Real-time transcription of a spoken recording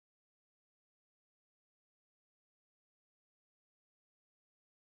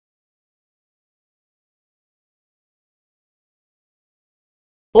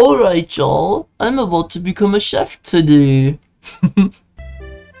Alright, y'all. I'm about to become a chef today.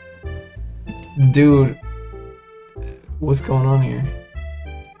 Dude, what's going on here?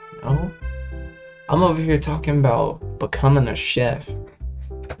 No? I'm over here talking about becoming a chef.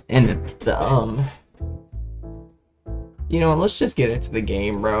 And you know, let's just get into the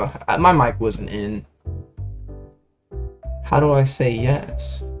game, bro. My mic wasn't in. How do I say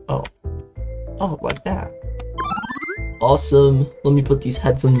yes? Oh, like that. Awesome. Let me put these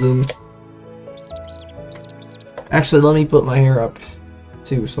headphones in. Actually, let me put my hair up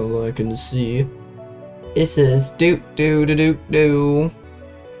too so that I can see. It says do do do do do.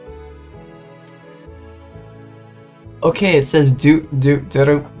 Okay, it says do do do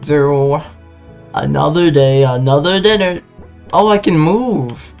do do. Another day, another dinner. Oh, I can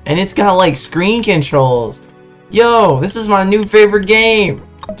move, and it's got like screen controls. Yo, this is my new favorite game.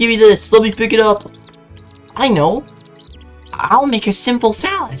 Give me this. Let me pick it up. I know. I'll make a simple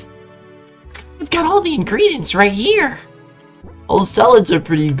salad. I've got all the ingredients right here. All the salads are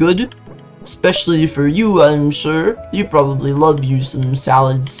pretty good. Especially for you, I'm sure. You probably love you some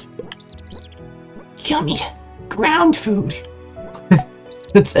salads. Yummy. Ground food.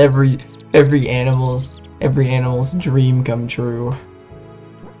 That's every animal's dream come true.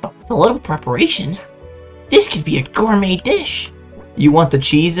 But with a little preparation, this could be a gourmet dish. You want the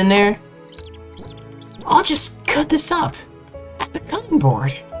cheese in there? I'll just cut this up at the cutting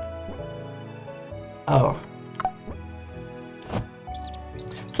board. Oh.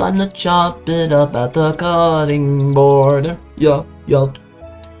 Time to chop it up at the cutting board. Yup.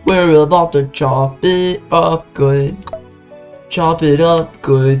 We're about to chop it up good. Chop it up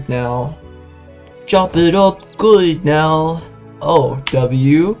good now. Chop it up good now. Oh,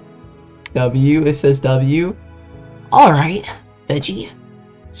 W. It says W. Alright, Veggie.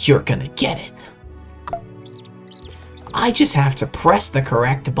 You're gonna get it. I just have to press the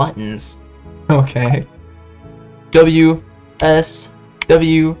correct buttons. Okay. W, S,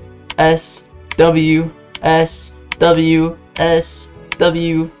 W, S, W, S, W, S,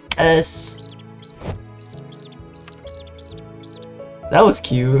 W, S. That was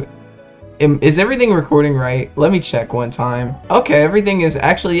cute. Is everything recording right? Let me check one time. Okay, everything is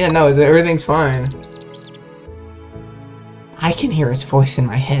actually, yeah, no, everything's fine. I can hear his voice in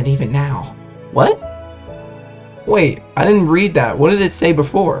my head even now. What? Wait, I didn't read that. What did it say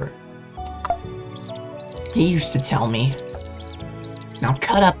before? He used to tell me. Now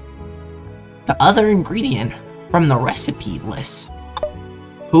cut up the other ingredient from the recipe list.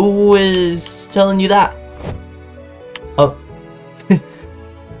 Who is telling you that? Oh.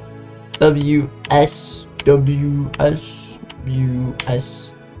 W S W S U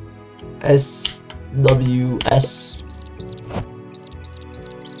S S W S.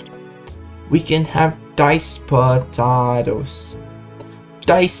 We can have diced potatoes,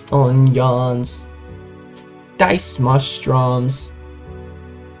 diced onions, diced mushrooms,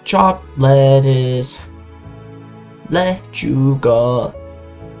 chopped lettuce, lechuga,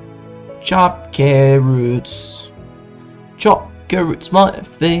 chopped carrots. Chopped carrots, my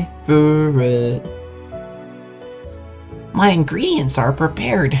favorite. My ingredients are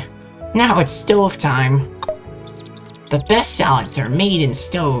prepared. Now it's stove time. The best salads are made in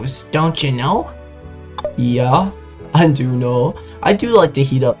stoves, don't you know? Yeah, I do know. I do like to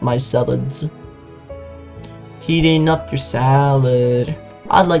heat up my salads. Heating up your salad.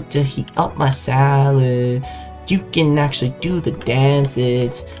 I'd like to heat up my salad. You can actually do the dance.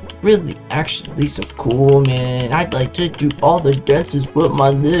 It's really actually so cool, man. I'd like to do all the dances with my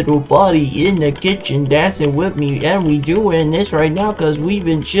little body in the kitchen dancing with me, and we doing this right now because we've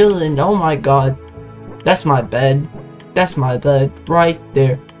been chilling. Oh my god. That's my bed. That's my bed right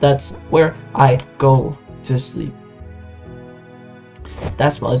there. That's where I go to sleep.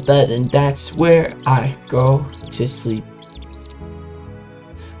 That's my bed, and that's where I go to sleep.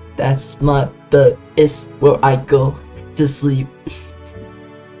 That's my bed, is where I go to sleep.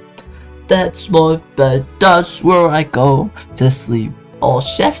 That's my bed, that's where I go to sleep. Old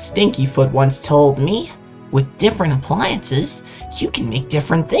Chef Stinkyfoot once told me, with different appliances, you can make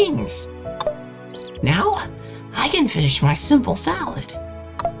different things. Now, I can finish my simple salad.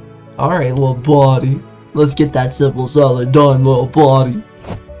 Alright, little buddy. Let's get that simple salad done, little buddy.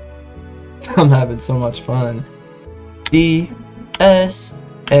 I'm having so much fun. D S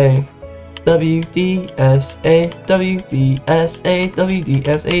A W D S A W D S A W D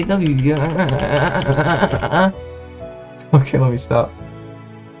S A W D. Okay, let me stop.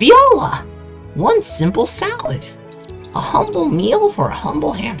 Viola! One simple salad. A humble meal for a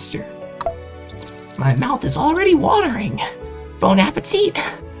humble hamster. My mouth is already watering. Bon appetit.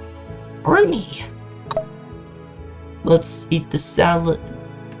 For me. Let's eat the salad.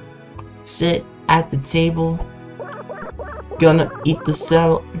 sit at the table, gonna eat the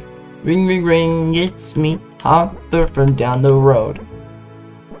salad. Ring, ring, ring, it's me, Hopper from down the road.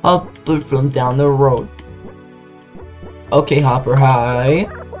 Hopper from down the road. Okay, Hopper, hi.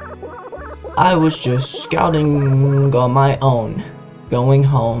 I was just scouting on my own, going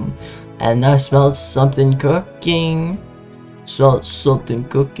home, and I smelled something cooking. Smelled something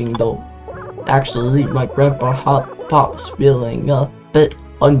cooking though. Actually, my grandpa Hop Pop's feeling a bit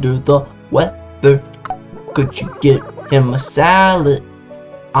under the weather. Could you get him a salad?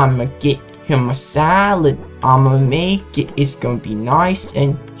 I'ma get him a salad. I'ma make it. It's gonna be nice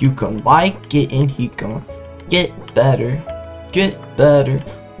and you gonna like it, and he gonna get better. Get better.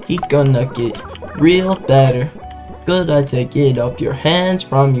 He gonna get real better. Could I take it off your hands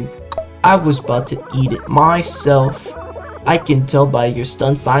from you? I was about to eat it myself. I can tell by your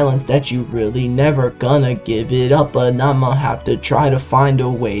stunned silence that you really never gonna give it up, but I'ma have to try to find a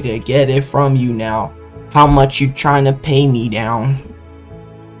way to get it from you now. How much you trying to pay me down?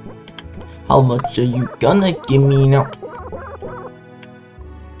 How much are you gonna give me now?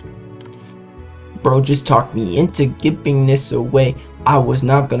 Bro just talked me into giving this away. I was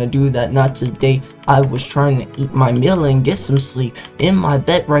not gonna do that, not today. I was trying to eat my meal and get some sleep. In my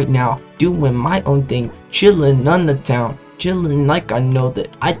bed right now, doing my own thing, chilling on the town. Chilling like I know that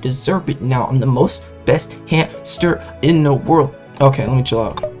I deserve it now. I'm the most best hamster in the world. Okay, let me chill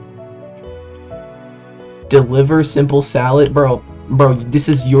out. Deliver simple salad? Bro, this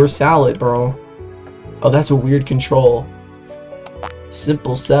is your salad, bro. Oh, that's a weird control.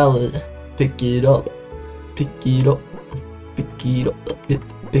 Simple salad. Pick it up. Pick it up. Pick it up.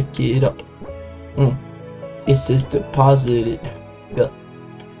 Pick it up. It says deposited. Yeah.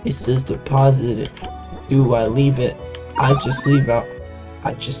 It says deposited. Do I leave it? I just leave out.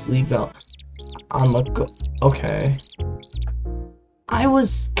 I just leave out. I'ma go. Okay. I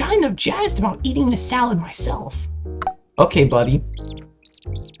was kind of jazzed about eating the salad myself. Okay, buddy.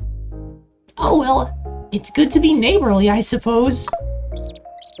 Oh well, it's good to be neighborly, I suppose.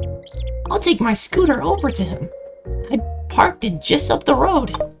 I'll take my scooter over to him. I parked it just up the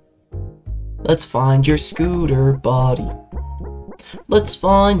road. Let's find your scooter, buddy. Let's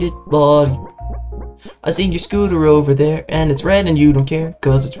find it, buddy. I seen your scooter over there, and it's red and you don't care,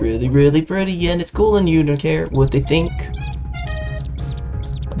 cause it's really, really pretty, and it's cool and you don't care what they think.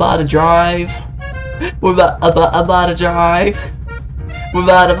 About to drive. We're about to drive. We're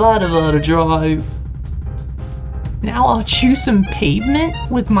about to drive. Now I'll chew some pavement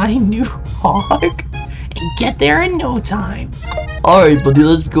with my new hog and get there in no time. Alright, buddy,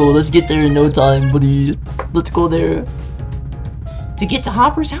 let's go. Let's get there in no time, buddy. Let's go there. To get to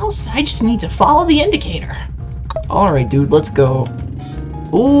Hopper's house, I just need to follow the indicator. Alright, dude, let's go.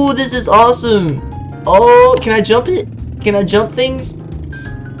 Ooh, this is awesome. Oh, can I jump it? Can I jump things?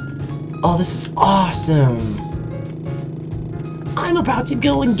 Oh, this is awesome. I'm about to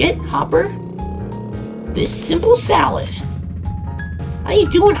go and get Hopper this simple salad. How you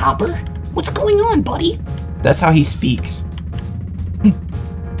doing, Hopper? What's going on, buddy? That's how he speaks.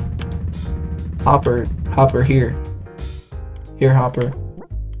 Hopper, here. Here, Hopper.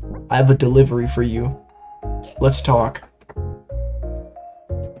 I have a delivery for you. Let's talk.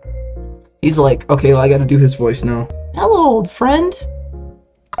 He's like, okay, well, I gotta do his voice now. Hello, old friend.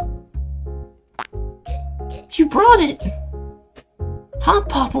 You brought it. Hop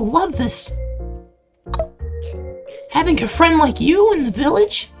Pop will love this. Having a friend like you in the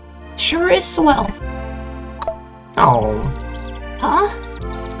village sure is swell. Oh. Huh?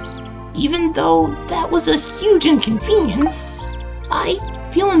 Even though that was a huge inconvenience, I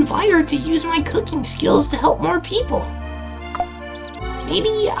feel inspired to use my cooking skills to help more people.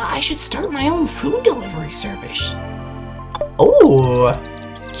 Maybe I should start my own food delivery service. Oh!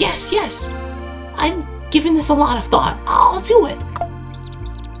 Yes, yes. I've given this a lot of thought. I'll do it.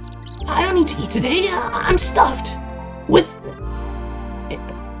 I don't need to eat today. I'm stuffed. With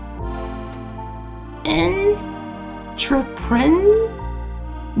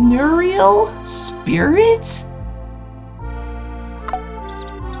entrepreneurial spirits?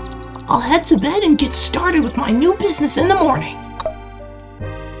 I'll head to bed and get started with my new business in the morning.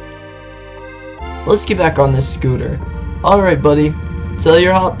 Let's get back on this scooter. Alright, buddy. Tell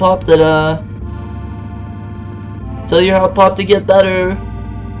your Hop Pop that, tell your Hop Pop to get better.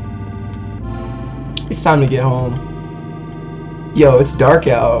 It's time to get home. Yo, it's dark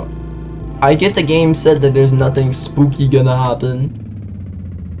out. I get the game said that there's nothing spooky gonna happen.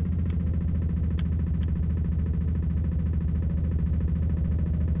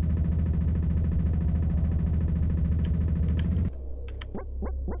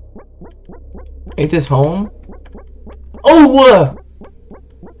 Ain't this home? Oh!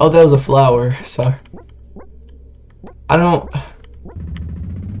 Oh, that was a flower. Sorry. I don't...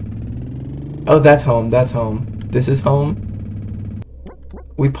 Oh, that's home. That's home. This is home.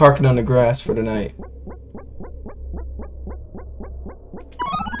 We park it on the grass for tonight.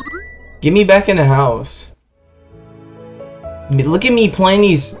 Get me back in the house. Look at me playing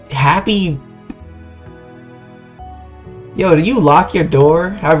these happy... Yo, do you lock your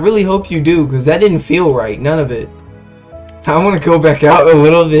door? I really hope you do, because that didn't feel right. None of it. I want to go back out a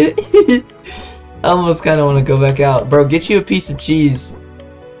little bit. I almost kind of want to go back out. Bro, get you a piece of cheese.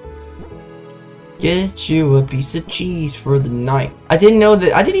 Get you a piece of cheese for the night. I didn't know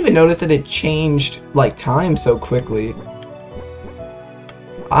that. I didn't even notice that it changed, like, time so quickly.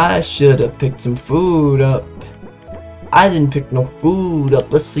 I should have picked some food up. I didn't pick no food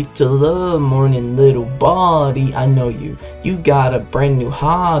up. Let's sleep till the morning, little body. I know you. You got a brand new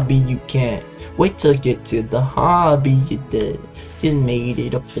hobby. You can't wait to get to the hobby. You did. You made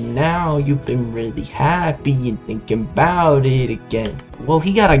it up and now you've been really happy and thinking about it again. Whoa,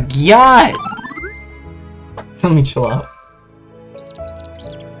 he got a yacht. Let me chill out.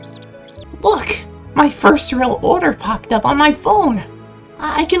 Look, my first real order popped up on my phone.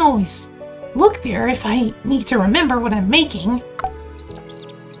 I can always look there if I need to remember what I'm making.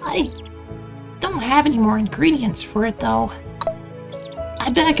 I don't have any more ingredients for it though. I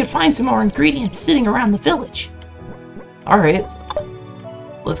bet I could find some more ingredients sitting around the village. Alright.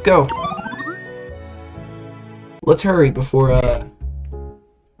 Let's go. Let's hurry before,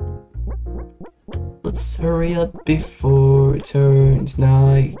 let's hurry up before it turns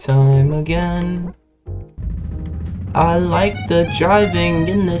nighttime again. I like the driving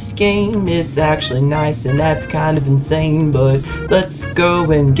in this game, it's actually nice and that's kind of insane, but let's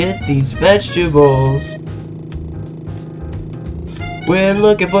go and get these vegetables. We're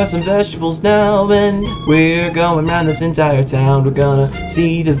looking for some vegetables now and we're going around this entire town. We're gonna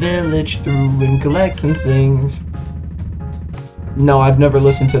see the village through and collect some things. No, I've never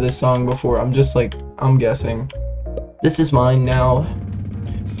listened to this song before, I'm just like, I'm guessing. This is mine now.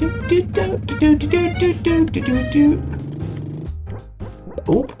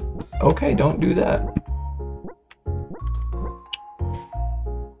 Oop. Okay, don't do that.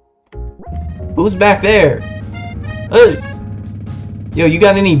 Who's back there? Hey! Yo, you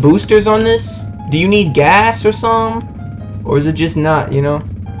got any boosters on this? Do you need gas or some? Or is it just not, you know?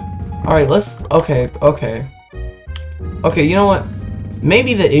 Alright, let's... Okay, you know what?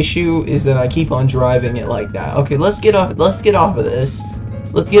 Maybe the issue is that I keep on driving it like that. Okay, let's get off of this.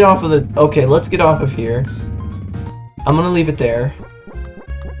 Let's get off of the... Okay, let's get off of here. I'm gonna leave it there.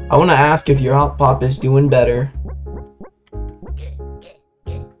 I wanna ask if your hot pop is doing better.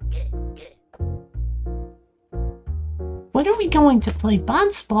 When are we going to play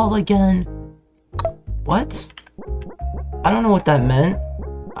bounce ball again? What? I don't know what that meant.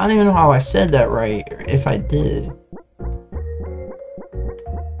 I don't even know how I said that right, or if I did.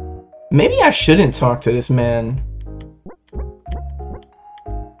 Maybe I shouldn't talk to this man.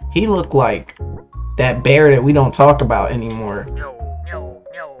 He looked like that bear that we don't talk about anymore.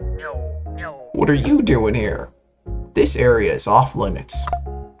 What are you doing here? This area is off limits.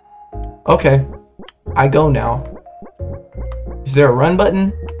 Okay, I go now. Is there a run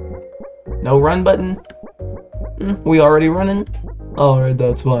button? No run button? We already running? Alright,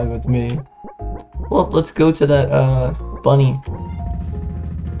 that's fine with me. Well, let's go to that bunny.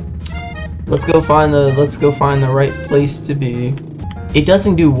 Let's go find the right place to be. It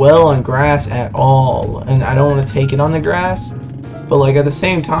doesn't do well on grass at all, and I don't want to take it on the grass. But like at the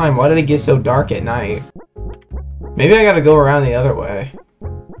same time, why did it get so dark at night? Maybe I gotta go around the other way.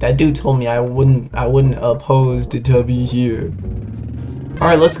 That dude told me I wouldn't oppose to be here.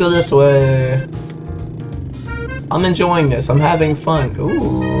 Alright, let's go this way. I'm enjoying this. I'm having fun.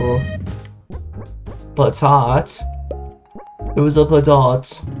 Ooh. Patat. It was a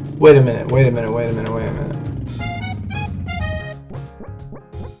patat. Wait a minute.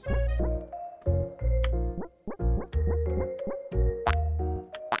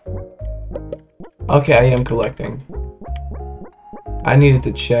 Okay, I am collecting. I needed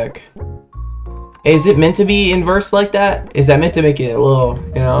to check. Is it meant to be inverse like that? Is that meant to make it a little,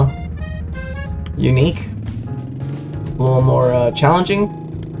 you know, unique? A little more challenging?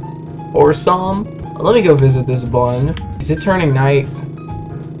 Or some? Let me go visit this bun. Is it turning night?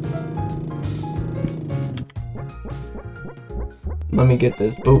 Let me get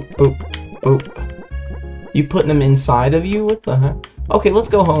this. Boop, boop, boop. You putting them inside of you? What the heck? Okay, let's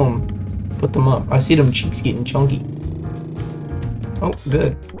go home. Put them up. I see them cheeks getting chunky. Oh,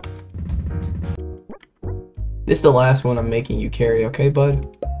 good. This is the last one I'm making you carry, okay, bud?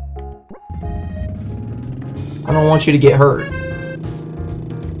 I don't want you to get hurt.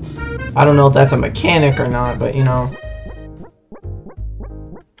 I don't know if that's a mechanic or not, but you know.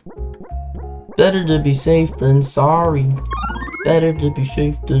 Better to be safe than sorry. Better to be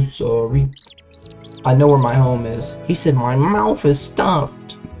safe than sorry. I know where my home is. He said my mouth is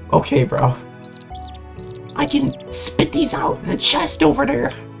stuffed. Okay, bro. I can spit these out in the chest over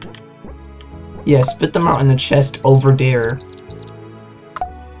there. Yeah, spit them out in the chest over there.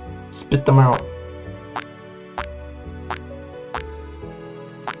 Spit them out.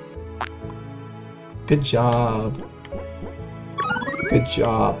 Good job. Good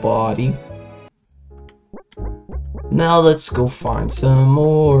job, buddy. Now let's go find some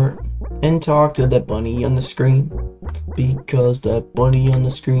more and talk to that bunny on the screen, because that bunny on the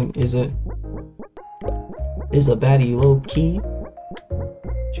screen is a baddie low key.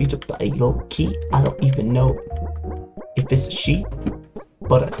 She's a baddie low key. I don't even know if it's a she,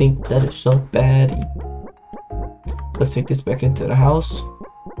 but I think that it's a baddie. Let's take this back into the house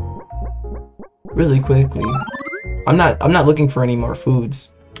really quickly. I'm not looking for any more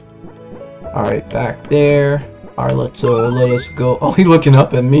foods. All right, back there. All right, let us go. Oh, he's looking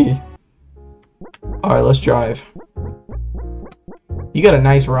up at me. All right, let's drive. You got a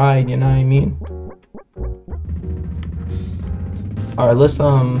nice ride, you know what I mean? All right, let's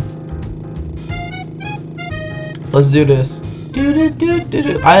do this.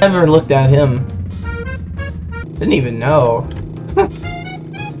 I haven't looked at him. Didn't even know.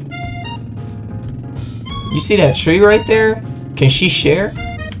 You see that tree right there? Can she share?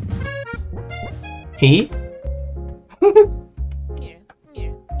 He?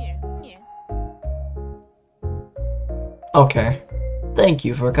 Okay. Thank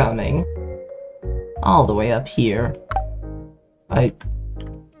you for coming. All the way up here.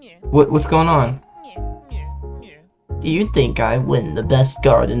 What's going on? Do you think I win the best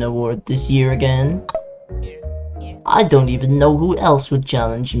garden award this year again? I don't even know who else would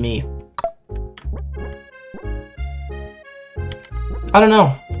challenge me. I don't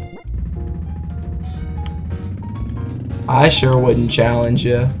know. I sure wouldn't challenge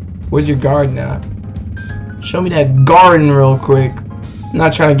you. Where's your garden at? Show me that garden real quick. I'm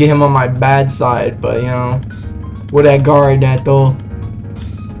not trying to get him on my bad side, but you know, where that garden at though?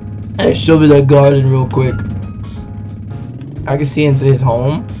 Hey, show me that garden real quick. I can see into his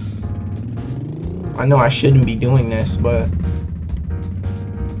home. I know I shouldn't be doing this, but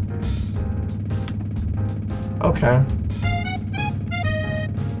okay.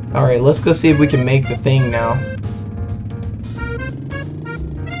 Alright, let's go see if we can make the thing now.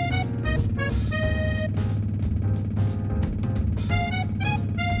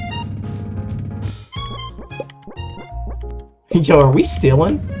 Yo, are we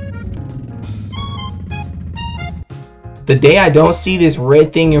stealing? The day I don't see this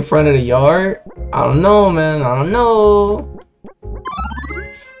red thing in front of the yard, I don't know, man. I don't know.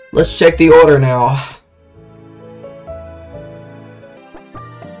 Let's check the order now.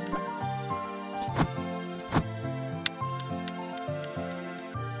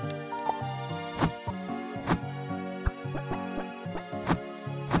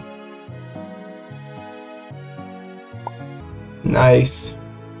 Nice.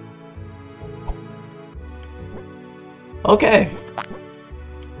 Okay.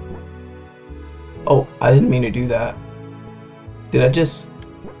 Oh, I didn't mean to do that. Did I just...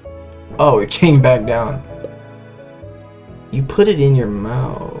 Oh, it came back down. You put it in your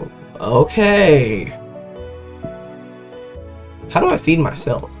mouth. Okay. How do I feed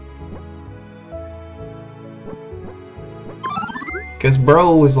myself? Cause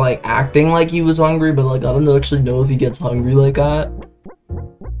bro was like acting like he was hungry, but like I don't actually know if he gets hungry like that.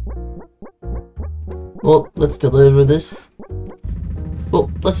 Well, let's deliver this. Well,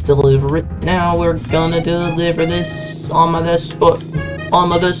 let's deliver it now. We're gonna deliver this on my Vespa. On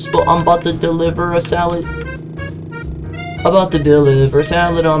my Vespa, I'm about to deliver a salad. About to deliver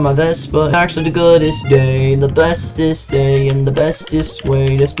salad on my Vespa. Actually the goodest day, the bestest day, in the bestest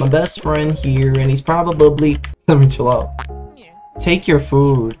way. That's my best friend here, and he's probably... Let me chill out. Take your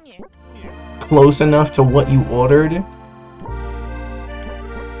food. Close enough to what you ordered?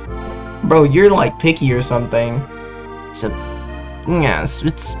 Bro, you're like picky or something. So, yes,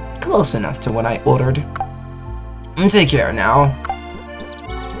 it's close enough to what I ordered. Take care now.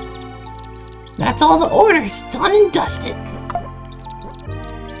 That's all the orders, done and dusted.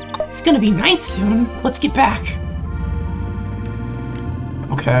 It's gonna be night soon. Let's get back.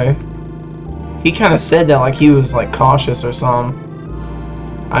 Okay. He kind of said that like he was like cautious or something.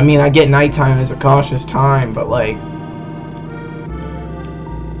 I mean, I get nighttime as a cautious time, but like...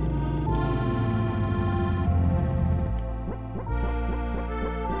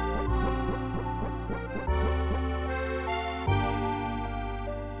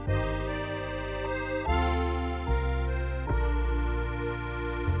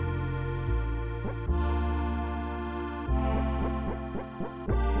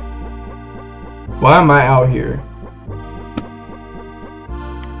 Why am I out here?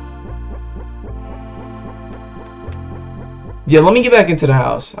 Yeah, let me get back into the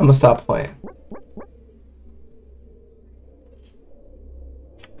house. I'm gonna stop playing.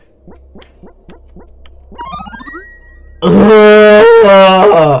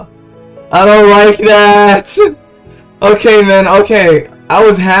 I don't like that. Okay, man, okay. I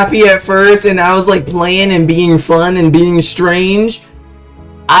was happy at first and I was like playing and being fun and being strange.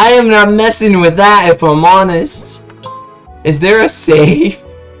 I am not messing with that if I'm honest. Is there a save?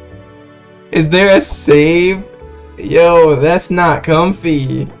 Is there a save? Yo, that's not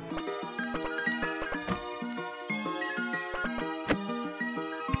comfy.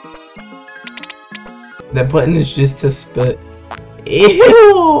 That button is just to spit.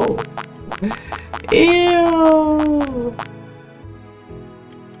 Ew! Ew!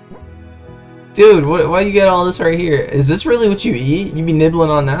 Dude, why you get all this right here? Is this really what you eat? You be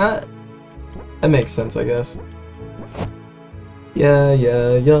nibbling on that? That makes sense, I guess.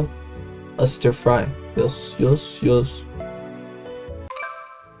 Yeah. A stir fry. Yes.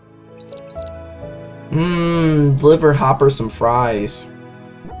 Deliver Hopper some fries.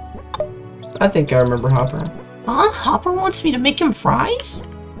 I think I remember Hopper. Huh? Hopper wants me to make him fries?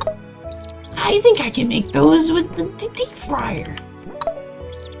 I think I can make those with the deep fryer.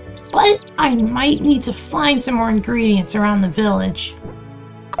 But I might need to find some more ingredients around the village.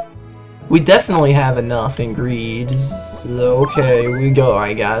 We definitely have enough ingredients. Okay, we go,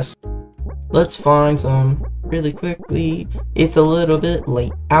 I guess. Let's find some really quickly. It's a little bit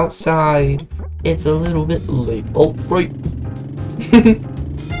late outside. It's a little bit late. Oh, right.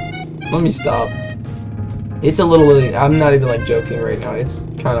 Let me stop. It's a little late. I'm not even like joking right now. It's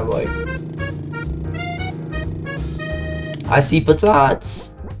kind of like... I see patatas.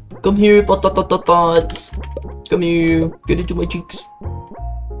 Come here, patatas. Come here. Get into my cheeks.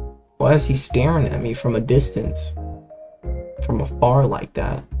 Why is he staring at me from a distance? From afar like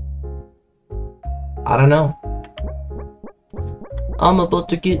that? I don't know. I'm about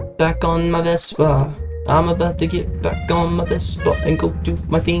to get back on my Vespa. I'm about to get back on my Vespa and go do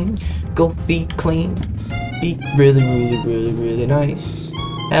my thing. Go be clean. Be really nice.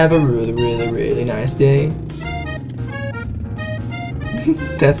 Have a really nice day.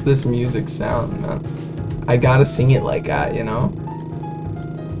 That's this music sound, man. I gotta sing it like that, you know?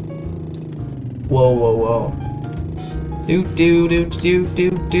 Whoa. Do do do do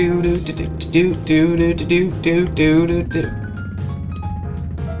do do do do do do do do do do do.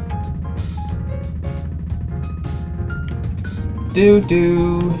 Do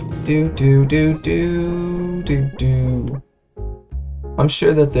do do do do do do do. I'm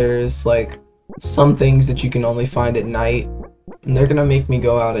sure that there's like some things that you can only find at night, and they're gonna make me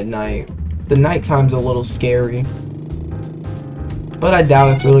go out at night. The nighttime's a little scary, but I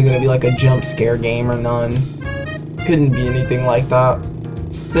doubt it's really gonna be like a jump scare game or none. Couldn't be anything like that.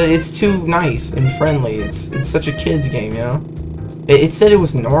 It's too nice and friendly. It's such a kid's game, you know? It said it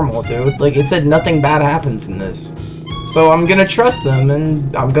was normal, dude. Like, it said nothing bad happens in this. So I'm gonna trust them,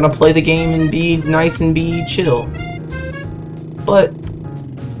 and I'm gonna play the game and be nice and be chill. But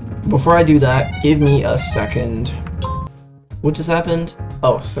before I do that, give me a second. What just happened?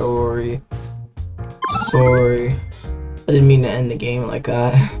 Oh, sorry. Sorry. I didn't mean to end the game like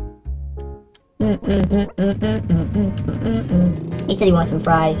that. He said he wants some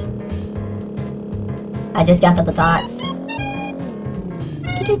fries. I just got the patatas.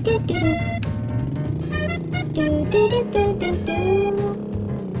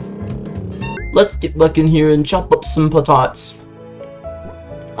 Let's get back in here and chop up some patatas.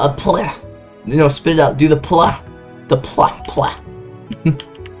 A plah. No, spit it out. Do the plah. The plah.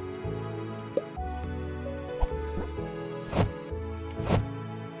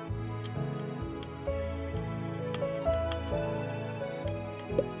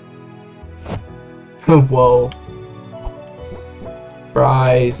 Whoa.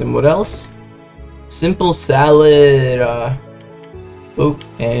 Fries and what else? Simple salad. Boop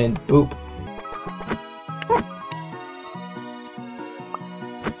and boop.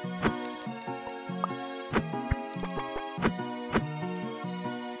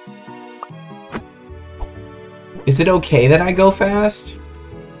 Is it okay that I go fast?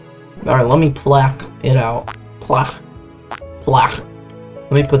 Alright, let me plaque it out. Plaque.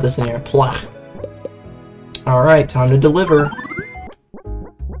 Let me put this in here. Plaque. Alright, time to deliver.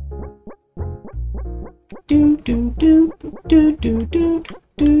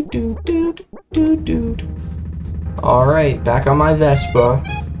 Alright, back on my Vespa.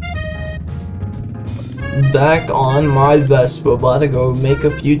 About to go make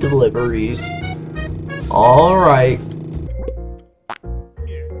a few deliveries. Alright.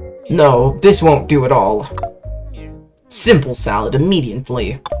 No, this won't do at all. Simple salad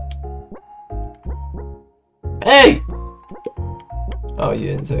immediately. Hey! Oh, you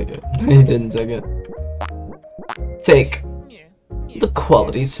didn't take it. You didn't take it. Take. The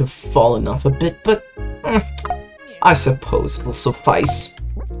qualities have fallen off a bit, but I suppose it will suffice.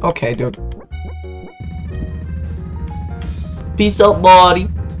 Okay, dude. Peace out, buddy.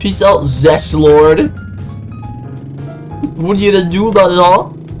 Peace out, Zest Lord. What are you gonna do about it, huh?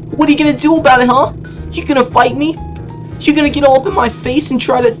 What are you gonna do about it, huh? You gonna fight me? You gonna get all up in my face and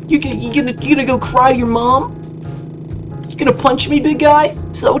try to? You gonna go cry to your mom? You gonna punch me, big guy?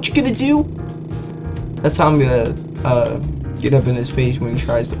 Is that what you're gonna do? That's how I'm gonna get up in his face when he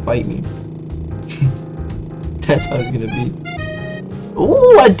tries to fight me. That's how it's gonna be.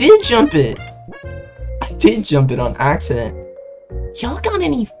 Ooh, I did jump it. I did jump it on accident. Y'all got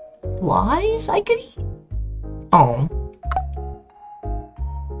any flies I could eat? Oh.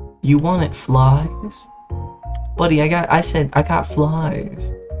 You wanted flies? Buddy, I said I got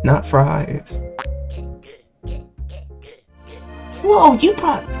flies, not fries. Whoa, you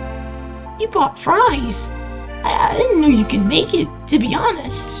bought fries. I didn't know you could make it, to be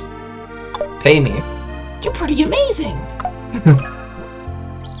honest. Pay me. You're pretty amazing.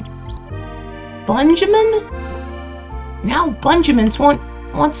 Benjamin? Now Benjamin's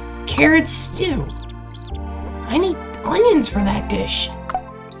wants carrot stew. I need onions for that dish.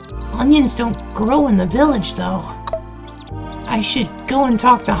 Onions don't grow in the village, though. I should go and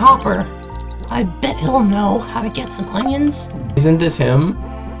talk to Hopper. I bet he'll know how to get some onions. Isn't this him?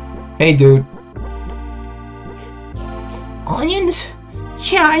 Hey, dude. Onions?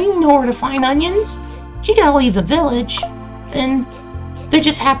 Yeah, I know where to find onions. You gotta leave the village, and there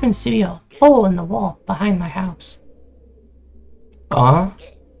just happens to be a hole in the wall behind my house.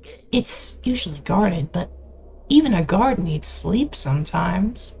 It's usually guarded, but even a guard needs sleep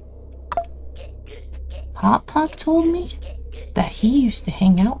sometimes. Hop Pop told me that he used to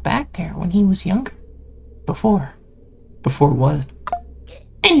hang out back there when he was younger. Before what?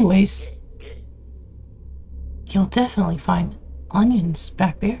 Anyways, you'll definitely find onions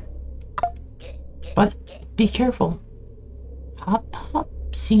back there. But be careful. Hop Pop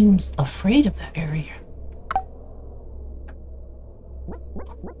seems afraid of that area.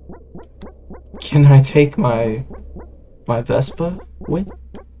 Can I take my Vespa with?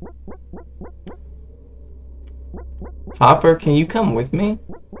 Hopper, can you come with me?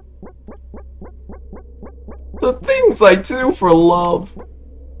 The things I do for love.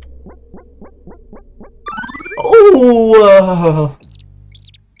 Oh!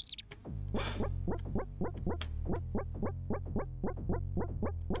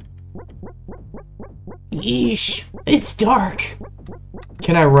 Yeesh, it's dark.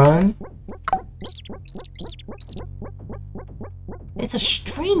 Can I run? It's a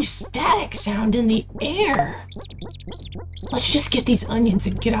strange static sound in the air. Let's just get these onions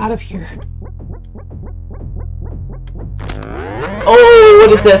and get out of here. Oh,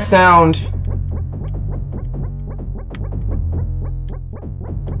 what is that sound?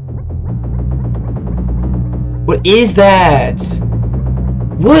 What is that?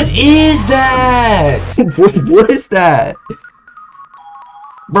 What is that? What is that?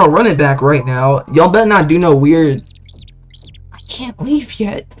 Bro, run it back right now. Y'all better not do no weird. I can't leave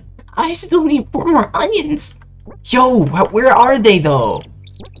yet. I still need 4 more onions. Yo, where are they though?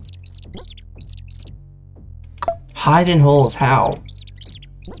 Hide in holes, how?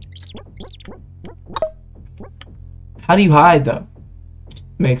 How do you hide though?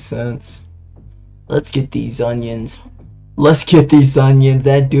 Makes sense. Let's get these onions. Let's get these onions.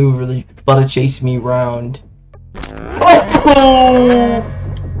 That dude really about to chase me around. Oh!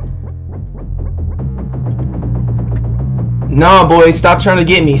 Nah, boy, stop trying to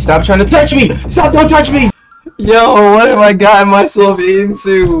get me. Stop trying to touch me. Stop, don't touch me. Yo, what have I gotten myself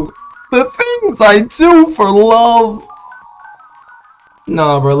into? The things I do for love.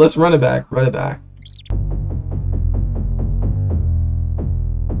 Nah, bro, let's run it back. Run it back.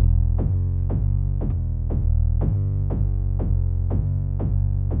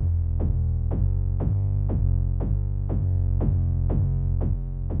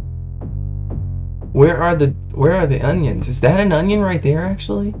 Where are the onions? Is that an onion right there,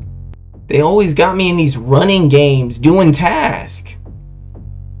 actually? They always got me in these running games, doing tasks.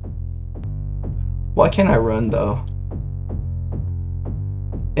 Why can't I run, though?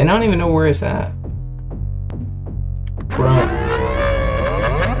 And I don't even know where it's at. Run.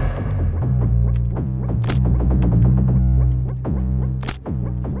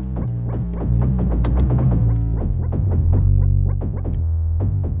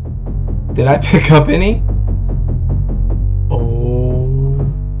 Did I pick up any? Oh.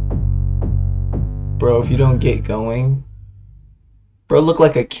 Bro, if you don't get going. Bro, look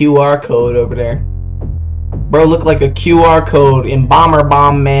like a QR code over there. Bro, look like a QR code and Bomber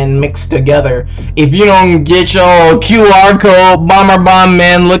Bomb Man mixed together. If you don't get your QR code, Bomber Bomb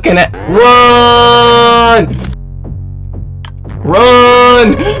Man looking at... Run!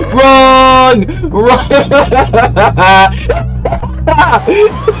 Run! Run! Run!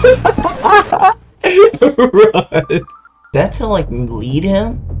 Run! That to like lead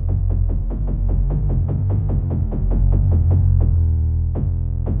him?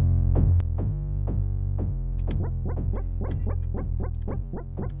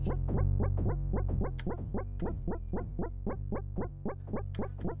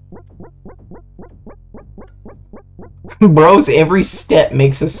 Bros, every step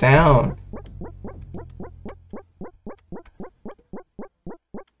makes a sound.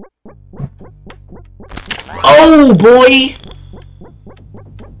 Oh, boy!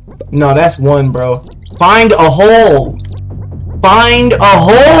 No, that's one, bro. Find a hole! Find a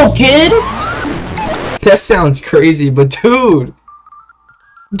hole, kid! That sounds crazy, but dude!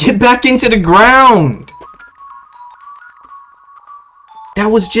 Get back into the ground! That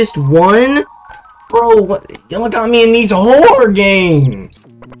was just one? Bro, what? Y'all got me in these horror games!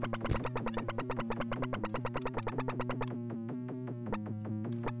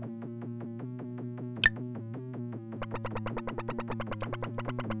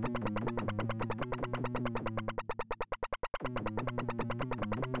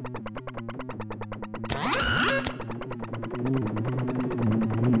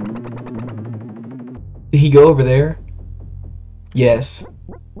 Did he go over there? Yes.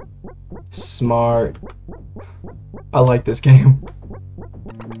 Smart. I like this game.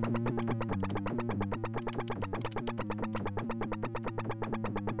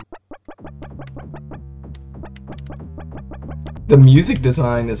 The music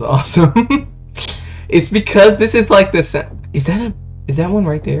design is awesome. It's because this is like the is that one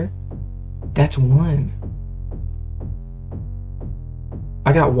right there? That's one.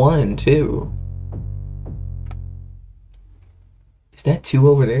 I got one too. Is that two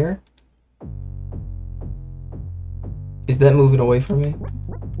over there? Is that moving away from me?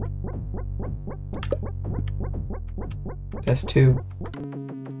 That's two.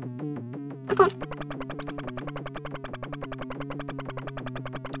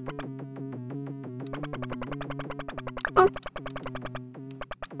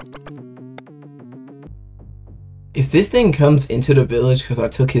 If this thing comes into the village because I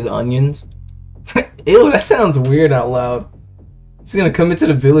took his onions, ew, that sounds weird out loud. He's gonna come into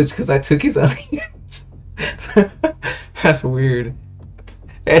the village because I took his onions. That's weird.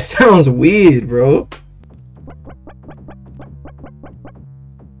 That sounds weird, bro.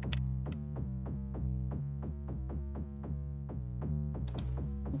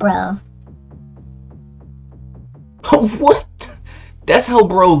 Bro. What? That's how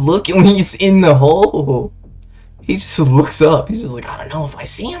bro looking when he's in the hole. He just looks up. He's just like, I don't know if I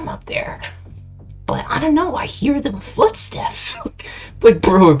see him up there. But I don't know, I hear the footsteps. Like,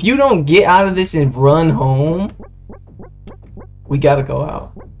 bro, if you don't get out of this and run home, we gotta go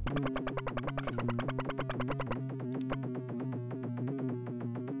out.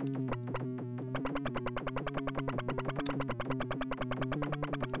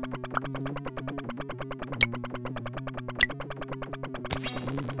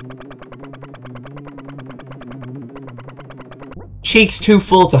 Cheeks too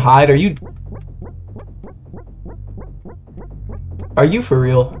full to hide. Are you for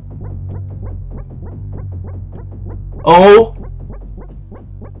real? Oh!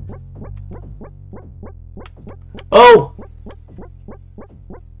 Oh!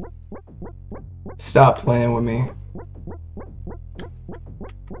 Stop playing with me.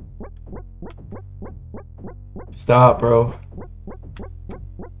 Stop, bro.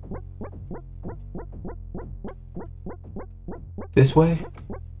 This way?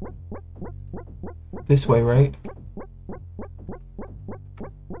 This way, right?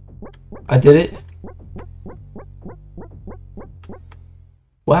 I did it?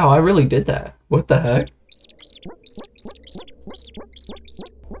 Wow, I really did that. What the heck?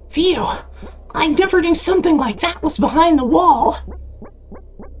 Phew, I never knew something like that was behind the wall.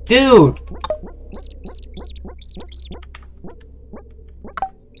 Dude!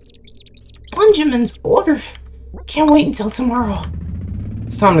 Benjamin's order. Can't wait until tomorrow.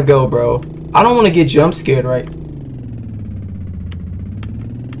 It's time to go, bro. I don't want to get jump scared, right?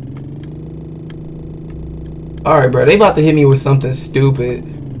 Alright, bro. They about to hit me with something stupid.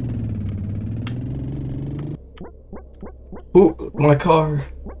 Ooh, my car.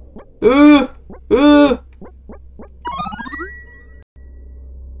 Ooh! Ooh!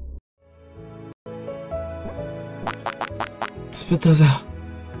 spit those out.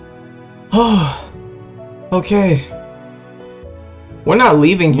 Oh, okay. We're not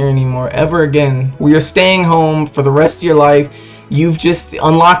leaving here anymore, ever again. We are staying home for the rest of your life. You've just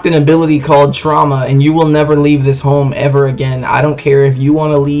unlocked an ability called trauma, and you will never leave this home ever again. I don't care if you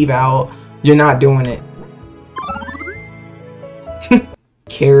want to leave out. You're not doing it.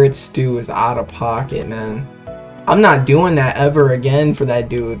 Carrot stew is out of pocket, man. I'm not doing that ever again for that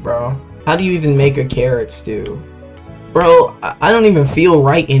dude, bro. How do you even make a carrot stew? Bro, I don't even feel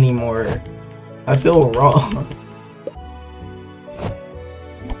right anymore. I feel wrong.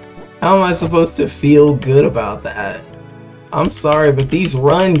 How am I supposed to feel good about that? I'm sorry, but these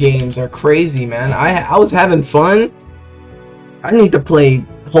run games are crazy, man. I was having fun. I need to play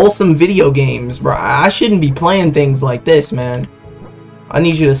wholesome video games, bro. I shouldn't be playing things like this, man. I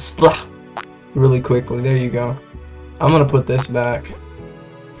need you to splat really quickly. There you go. I'm gonna put this back.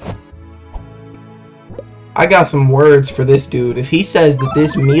 I got some words for this dude. If he says that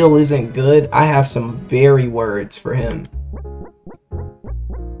this meal isn't good, I have some very words for him.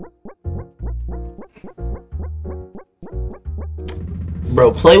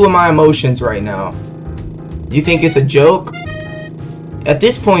 Bro, play with my emotions right now. You think it's a joke? At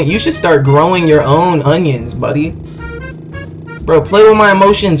this point, you should start growing your own onions, buddy. Bro, play with my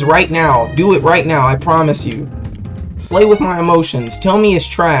emotions right now. Do it right now, I promise you. Play with my emotions. Tell me it's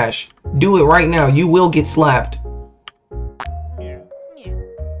trash. Do it right now. You will get slapped.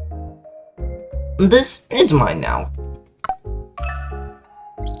 This is mine now.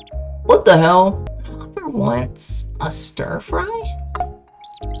 What the hell? Hopper wants a stir fry?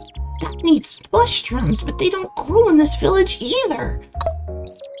 That needs mushrooms, but they don't grow in this village either.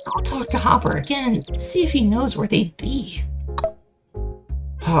 I'll talk to Hopper again, see if he knows where they'd be.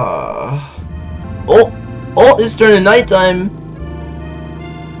 Oh, it's turning nighttime.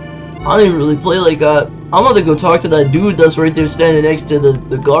 I don't even really play like that. I'm about to go talk to that dude that's right there standing next to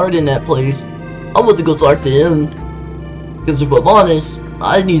the guard in that place. I'm about to go talk to him. Because if I'm honest,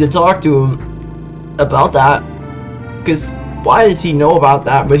 I need to talk to him about that. Because why does he know about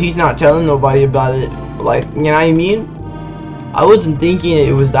that, but he's not telling nobody about it? Like, you know what I mean? I wasn't thinking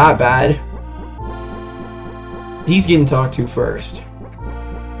it was that bad. He's getting talked to first.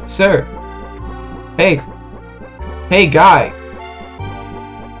 Sir. Hey. Hey, guy.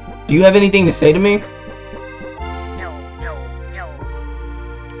 Do you have anything to say to me? No.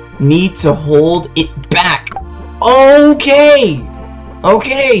 Need to hold it back. Okay.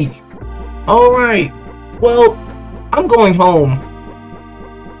 Okay. Alright. Well, I'm going home.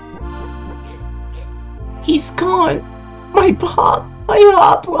 He's gone. My pop. My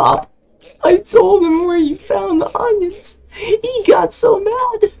hop. I told him where you found the onions. He got so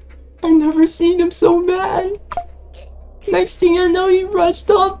mad. I've never seen him so mad. Next thing I know, he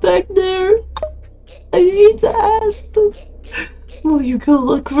rushed off back there. I hate to ask, but will you go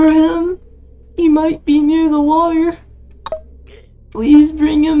look for him? He might be near the water. Please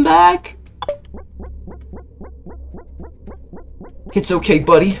bring him back. It's okay,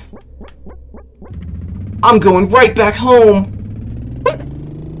 buddy. I'm going right back home.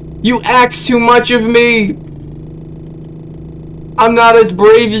 You asked too much of me. I'm not as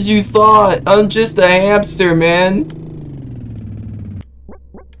brave as you thought. I'm just a hamster, man.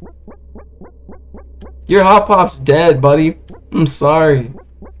 Your Hot Pop's dead, buddy. I'm sorry.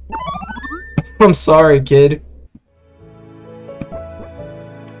 I'm sorry, kid.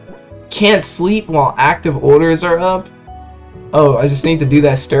 Can't sleep while active orders are up? Oh, I just need to do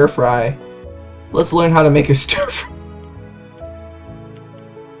that stir fry. Let's learn how to make a stir fry.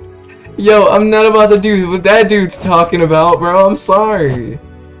 Yo, I'm not about to do what that dude's talking about, bro. I'm sorry.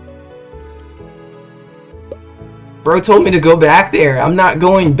 Bro told me to go back there. I'm not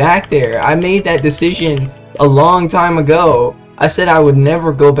going back there. I made that decision a long time ago. I said I would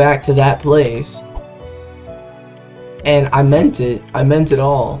never go back to that place. And I meant it. I meant it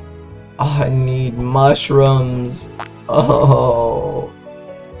all. Oh, I need mushrooms. Oh.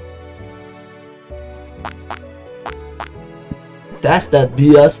 That's that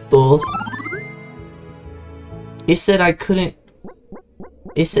BS though. It said I couldn't.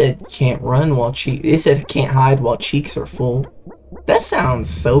 It said can't run while cheeks. It said can't hide while cheeks are full. That sounds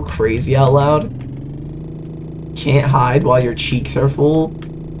so crazy out loud. Can't hide while your cheeks are full.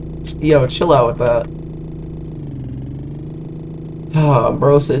 Yo, chill out with that. Ah,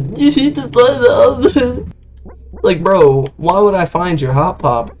 bro said you need to find them. Like, bro, why would I find your Hot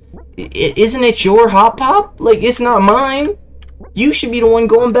Pop? Isn't it your Hot Pop? Like, it's not mine. You should be the one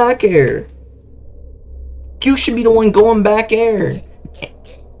going back there. You should be the one going back there.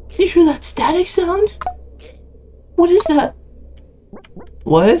 You hear that static sound? What is that?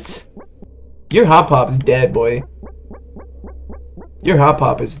 What? Your Hot Pop's dead, boy. Your hot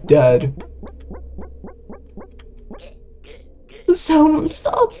pop is dead. The sound won't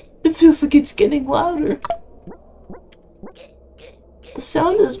stop. It feels like it's getting louder. The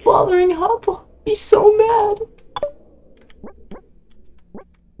sound is bothering Hop Pop. He's so mad.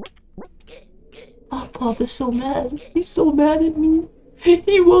 Hop Pop is so mad. He's so mad at me.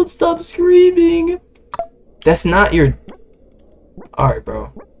 He won't stop screaming. That's not your... Alright,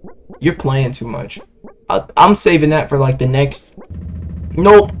 bro. You're playing too much. I'm saving that for like the next...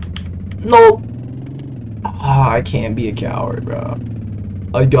 Nope. Nope. Ah, I can't be a coward, bro.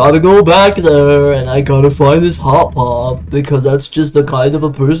 I gotta go back there and I gotta find this hot pop because that's just the kind of a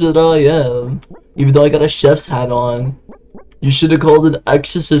person I am. Even though I got a chef's hat on. You should have called an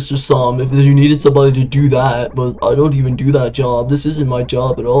exorcist or something if you needed somebody to do that, but I don't even do that job. This isn't my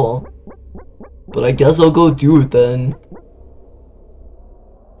job at all. But I guess I'll go do it then.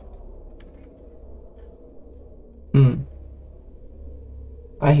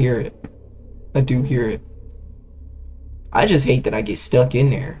 I hear it. I do hear it. I just hate that I get stuck in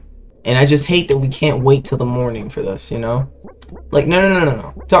there. And I just hate that we can't wait till the morning for this, you know? Like,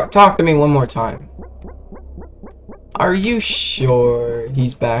 no. Talk to me one more time. Are you sure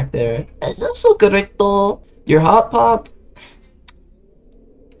he's back there? ¿Es eso correcto? Your hot pop?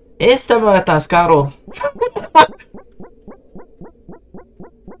 Estaba atascado.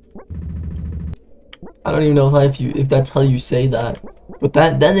 I don't even know if that's how you say that. But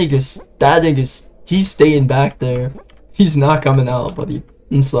that nigga's, he's staying back there. He's not coming out, buddy.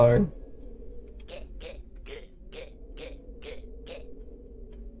 I'm sorry.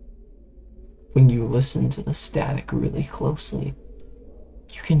 When you listen to the static really closely,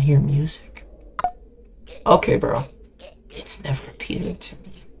 you can hear music. Okay, bro. It's never appeared to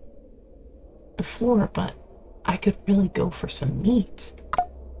me before, but I could really go for some meat.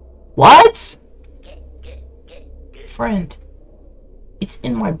 What? Friend, it's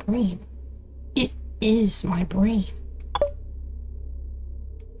in my brain. It is my brain.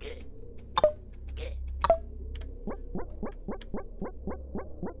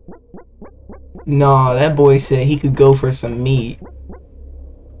 No, that boy said he could go for some meat.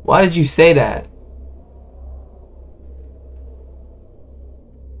 Why did you say that?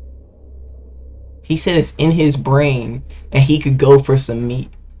 He said it's in his brain and he could go for some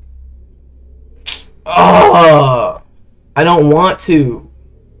meat. Oh, I don't want to.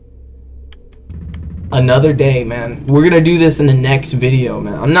 Another day, man. We're gonna do this in the next video,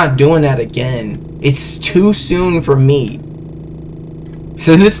 man. I'm not doing that again. It's too soon for me.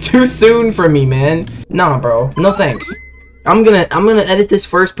 It's too soon for me, man. Nah, bro. No thanks. I'm gonna edit this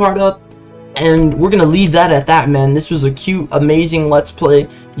first part up, and we're gonna leave that at that, man. This was a cute, amazing Let's Play.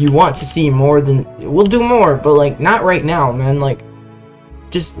 You want to see more than... We'll do more, but, like, not right now, man. Like,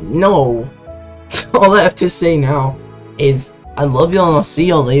 just no. All I have to say now is I love y'all and I'll see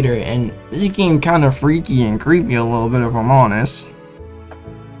y'all later. And this game kind of freaky and creepy a little bit, if I'm honest.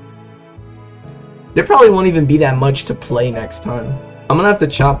 There probably won't even be that much to play next time. I'm gonna have to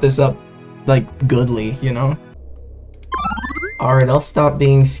chop this up, like, goodly, you know? Alright, I'll stop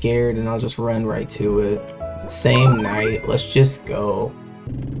being scared and I'll just run right to it. Same night, let's just go.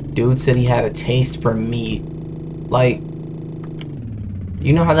 Dude said he had a taste for meat. Like,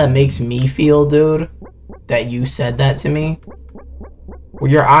 you know how that makes me feel, dude? That you said that to me? Were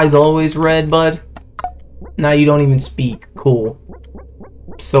your eyes always red, bud? Now you don't even speak. Cool.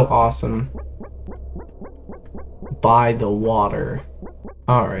 So awesome. By the water.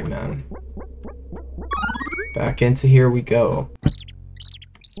 Alright, man. Back into here we go.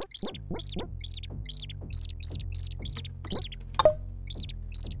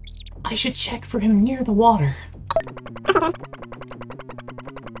 I should check for him near the water.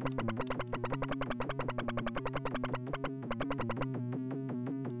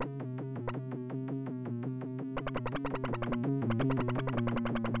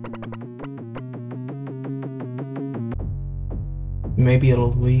 Maybe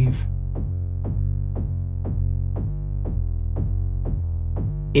it'll leave.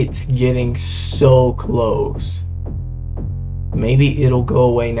 It's getting so close. Maybe it'll go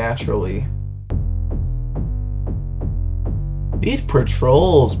away naturally. These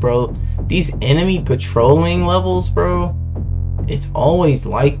patrols, bro. These enemy patrolling levels, bro. It's always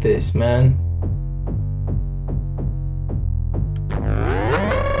like this, man.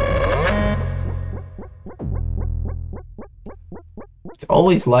 It's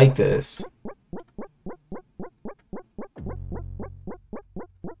always like this.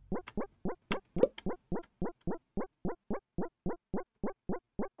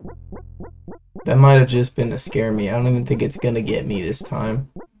 That might have just been to scare me. I don't even think it's gonna get me this time.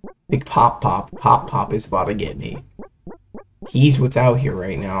 Big Pop Pop. Pop Pop is about to get me. He's what's out here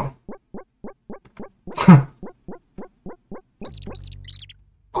right now.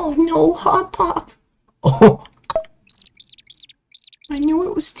 Oh no, Hop Pop! Oh, I knew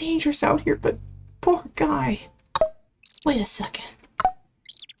it was dangerous out here, but poor guy. Wait a second.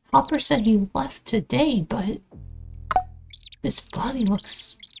 Hopper said he left today, but this body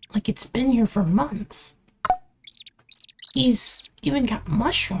looks like it's been here for months. He's even got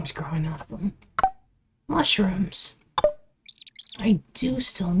mushrooms growing out of him. Mushrooms. I do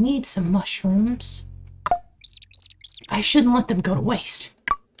still need some mushrooms. I shouldn't let them go to waste.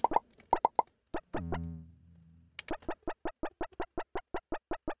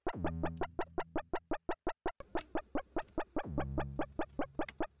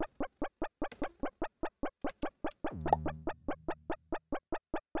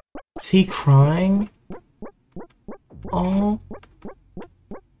 is he crying? Oh.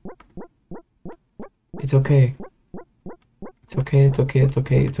 It's okay. It's okay, it's okay, it's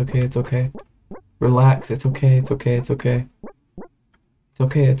okay, it's okay, it's okay. Relax, it's okay, it's okay, it's okay. It's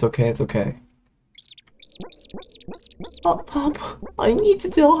okay, it's okay, it's okay. Hop Pop, I need to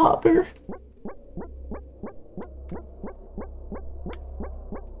tell Hopper.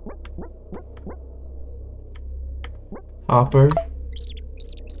 Hopper?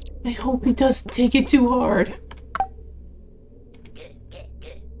 I hope he doesn't take it too hard.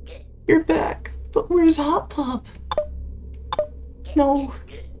 You're back, but where's Hop Pop? No,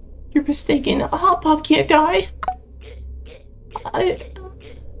 you're mistaken. Hop Pop can't die.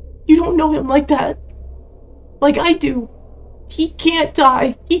 You don't know him like that. Like I do. He can't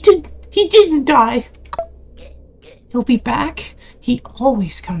die. He didn't die. He'll be back. He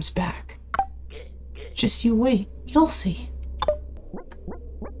always comes back. Just you wait. You'll see.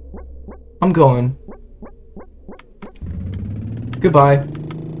 I'm going. Goodbye.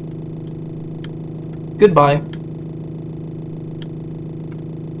 Goodbye.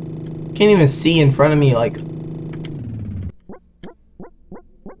 Can't even see in front of me, like...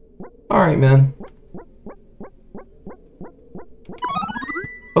 Alright, man.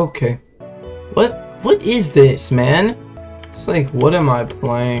 Okay. What is this, man? It's like, what am I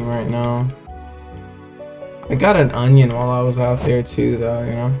playing right now? I got an onion while I was out there too, though,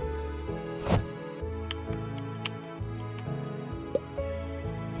 you know?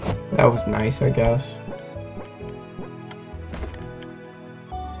 That was nice, I guess.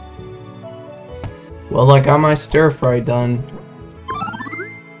 Well, I got my stir fry done.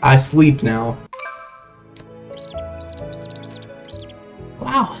 I sleep now.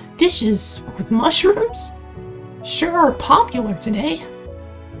 Wow, dishes with mushrooms sure are popular today.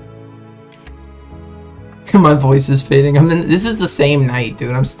 My voice is fading. This is the same night,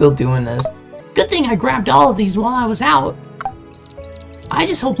 dude. I'm still doing this. Good thing I grabbed all of these while I was out. I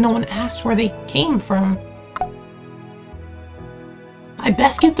just hope no one asked where they came from. I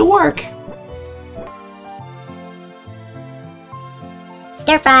best get to work.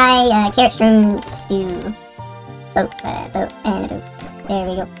 Stir fry, carrot shroom stew. Boat, and a boat. There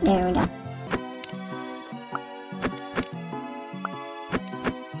we go, there we go.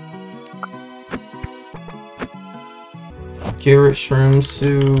 Carrot shroom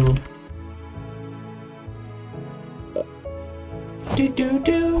soup. Do do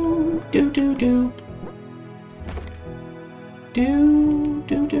do do do do do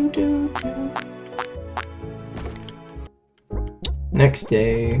do do do do. Next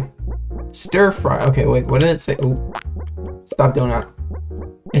day. Stir fry. Okay, wait, what did it say? Ooh. Stop doing that.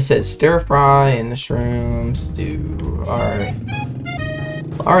 It says stir fry and the shroom stew. Alright.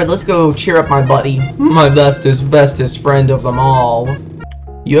 Alright, let's go cheer up my buddy. My bestest friend of them all.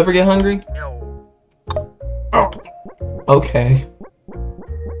 You ever get hungry? No. Oh. Okay.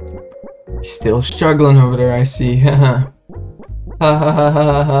 Still struggling over there, I see. Ha ha ha ha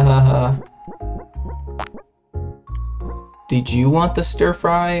ha ha ha. Did you want the stir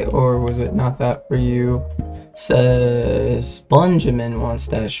fry, or was it not that for you? Says Benjamin wants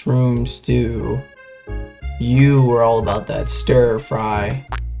that shroom stew. You were all about that stir fry.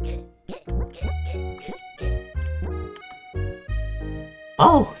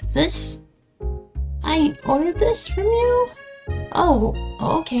 Oh, this? I ordered this from you? Oh,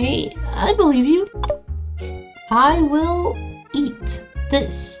 okay. I believe you. I will eat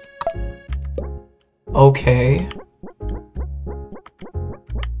this. Okay.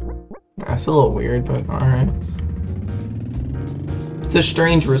 That's a little weird, but alright. It's a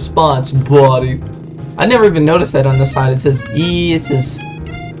strange response, buddy. I never even noticed that on the side. It says E, it says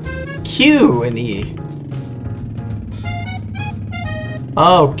Q and E.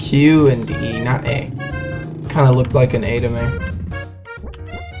 Oh, Q and E, not A. Kind of looked like an A to me.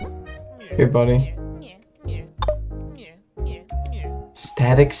 Here, buddy.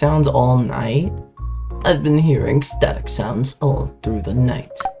 static sounds all night? I've been hearing static sounds all through the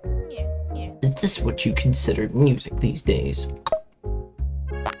night. Is this what you consider music these days?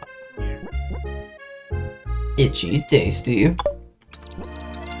 Itchy tasty.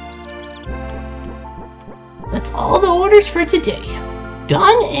 That's all the orders for today.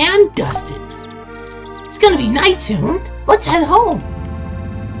 Done and dusted. It's gonna be night soon. Let's head home.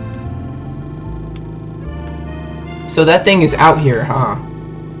 So that thing is out here, huh?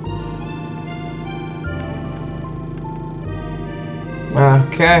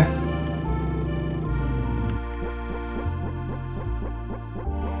 Okay.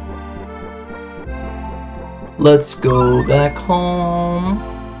 Let's go back home.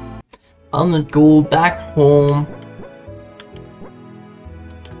 I'm gonna go back home.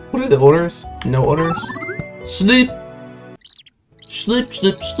 What are the orders? No orders? Sleep! Sleep,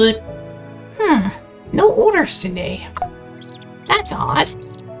 sleep, sleep. No orders today. That's odd.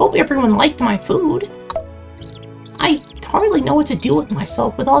 Hope everyone liked my food. I hardly know what to do with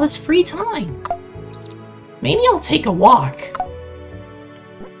myself with all this free time. Maybe I'll take a walk.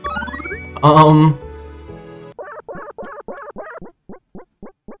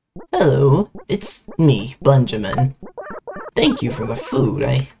 Hello, it's me, Benjamin. Thank you for the food.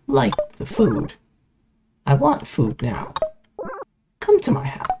 I like the food. I want food now. Come to my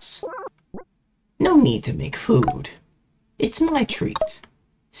house. No need to make food. It's my treat.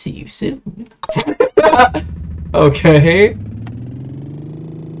 See you soon. Okay.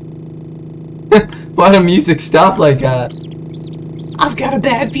 Why the music stop like that? I've got a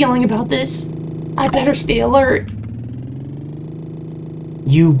bad feeling about this. I better stay alert.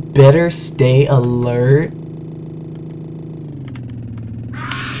 You better stay alert.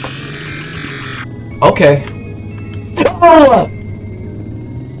 Okay. Oh!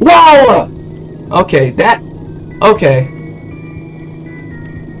 Wow! Okay, that... Okay.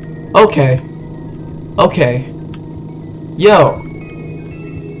 Okay. Okay. Yo.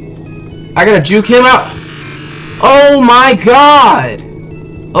 I gotta juke him out. Oh my god!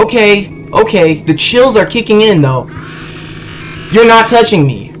 Okay, okay. The chills are kicking in though. You're not touching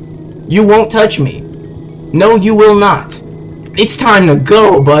me. You won't touch me. No, you will not. It's time to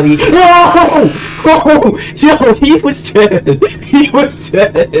go, buddy. Whoa! Oh! Yo, he was dead. He was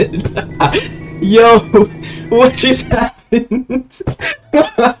dead. Yo, what just happened?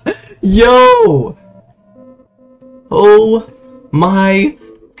 Yo! Oh my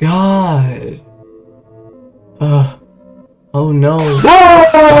god. Oh no.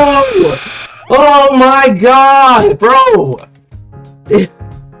 Whoa! Oh my god, bro!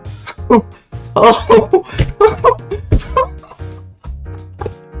 Oh!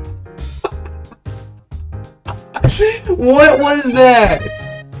 What was that?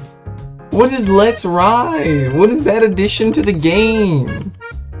 What is Let's Ride? What is that addition to the game?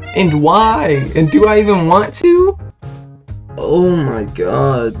 And why? And do I even want to? Oh my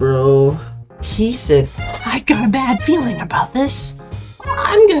god, bro. He said, I got a bad feeling about this.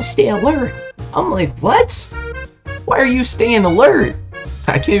 I'm gonna stay alert. I'm like, what? Why are you staying alert?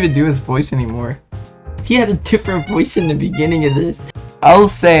 I can't even do his voice anymore. He had a different voice in the beginning of this. I'll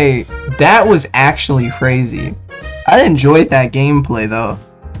say, that was actually crazy. I enjoyed that gameplay though.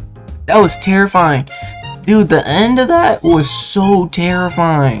 That was terrifying. Dude, the end of that was so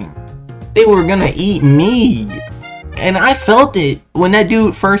terrifying. They were gonna eat me. And I felt it when that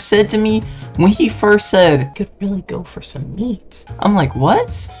dude first said to me, when he first said, could really go for some meat. I'm like,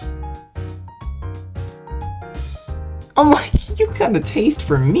 what? I'm like, you got a taste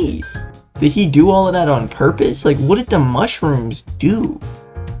for meat. Did he do all of that on purpose? Like, what did the mushrooms do?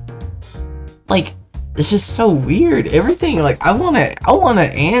 Like, it's just so weird. Everything, like, I want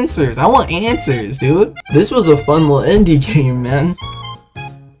answers. I want answers, dude. This was a fun little indie game, man.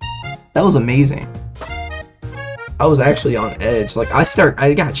 That was amazing. I was actually on edge. Like,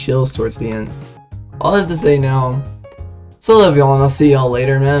 I got chills towards the end. All I have to say now, so love y'all, and I'll see y'all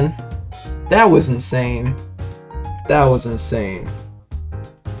later, man. That was insane. That was insane.